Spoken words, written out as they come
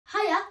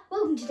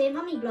welcome to Dear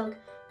Mummy Blog.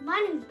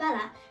 My name's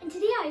Bella and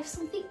today I have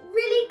something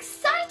really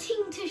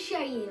exciting to show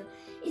you.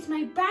 It's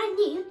my brand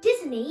new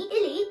Disney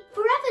ILY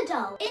 4Ever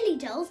doll. ILY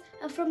dolls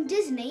are from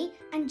Disney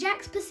and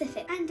Jakks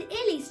Pacific, and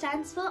ILY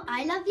stands for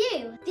I Love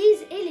You.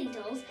 These ILY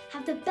dolls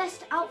have the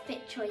best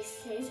outfit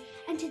choices,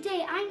 and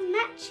today I'm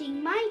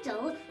matching my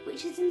doll,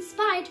 which is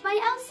inspired by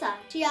Elsa.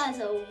 She has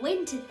a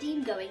winter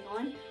theme going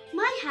on.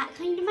 My hat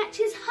kind of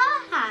matches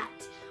her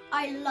hat.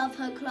 I love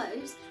her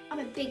clothes. I'm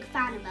a big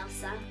fan of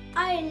Elsa.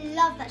 I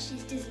love that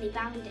she's Disney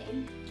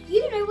bounding. Do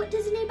you know what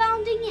Disney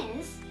bounding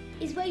is?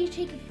 It's where you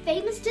take a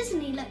famous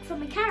Disney look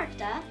from a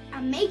character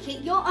and make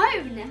it your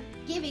own,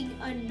 giving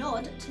a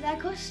nod to their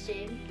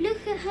costume.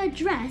 Look at her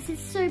dress,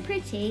 it's so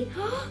pretty.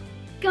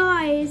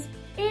 Guys,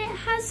 it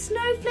has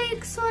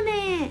snowflakes on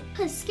it.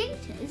 Her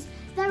skaters,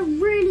 they're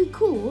really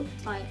cool.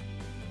 Like,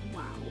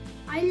 wow.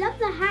 I love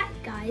the hat,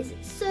 guys.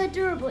 It's so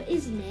adorable,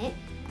 isn't it?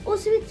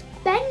 Also, it's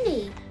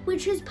bendy,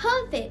 which is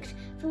perfect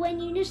for when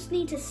you just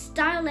need to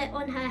style it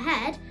on her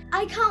head.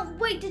 I can't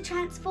wait to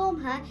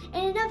transform her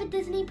in another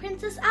Disney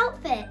princess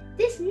outfit.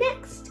 This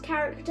next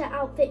character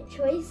outfit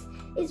choice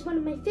is one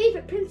of my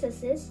favourite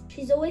princesses.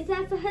 She's always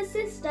there for her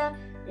sister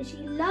and she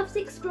loves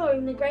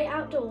exploring the great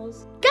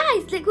outdoors.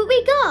 Guys, look what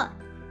we got!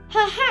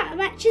 Her hat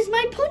matches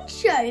my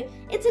poncho.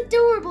 It's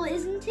adorable,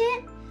 isn't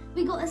it?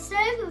 We got a stove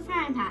with a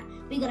frying pan.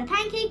 We got a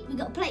pancake, we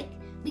got a plate.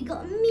 We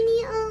got a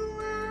mini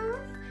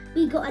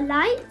we got a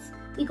light,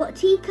 we got a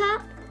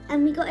teacup,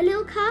 and we got a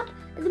little cup,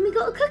 and then we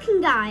got a cooking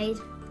guide.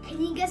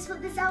 Can you guess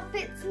what this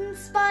outfit's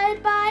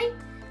inspired by?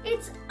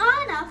 It's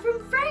Anna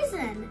from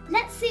Frozen.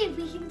 Let's see if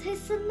we can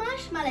toast some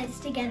marshmallows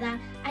together.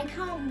 I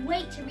can't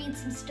wait to read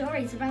some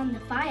stories around the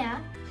fire.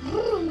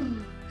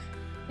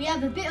 We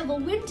have a bit of a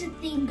winter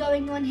theme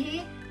going on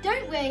here,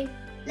 don't we?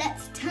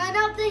 Let's turn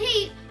up the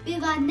heat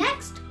with our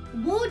next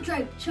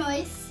wardrobe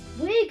choice.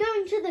 We're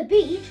going to the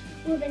beach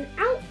with an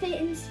outfit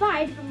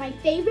inspired from my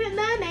favourite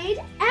mermaid,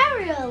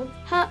 Ariel.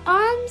 Her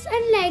arms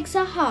and legs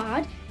are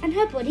hard and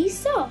her body's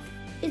soft.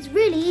 It's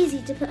really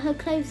easy to put her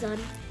clothes on.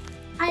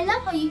 I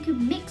love how you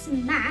can mix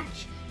and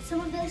match some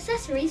of the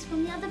accessories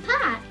from the other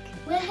pack.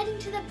 We're heading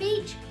to the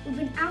beach with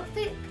an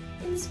outfit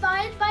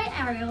inspired by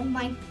Ariel,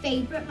 my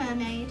favourite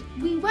mermaid.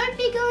 We won't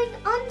be going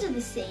under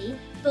the sea,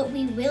 but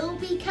we will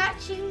be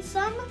catching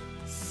some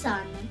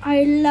sun.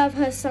 I love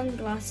her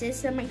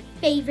sunglasses, they're my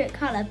favourite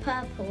colour,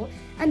 purple,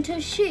 and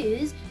her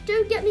shoes,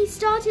 don't get me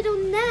started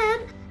on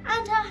them,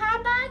 and her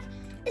handbag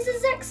is the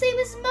exact same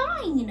as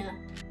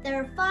mine.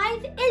 There are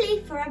 5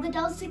 ILY 4Ever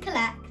dolls to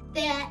collect.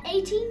 They are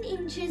 18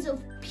 inches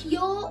of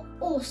pure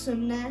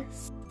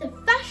awesomeness. The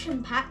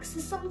fashion packs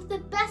are some of the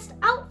best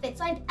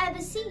outfits I've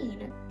ever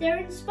seen. They're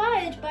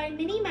inspired by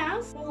Minnie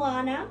Mouse,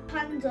 Moana,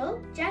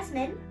 Rapunzel,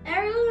 Jasmine,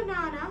 Ariel and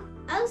Anna,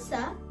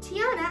 Elsa,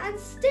 Tiana and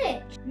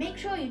Stich. Make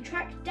sure you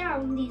track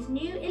down these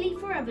new ILY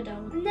 4Ever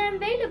dolls, and they're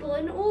available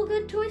in all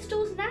good toy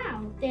stores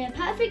now. They are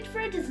perfect for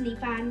a Disney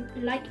fan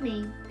like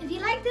me. If you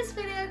like this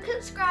video,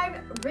 click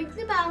subscribe, ring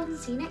the bell and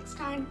see you next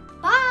time.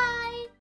 Bye!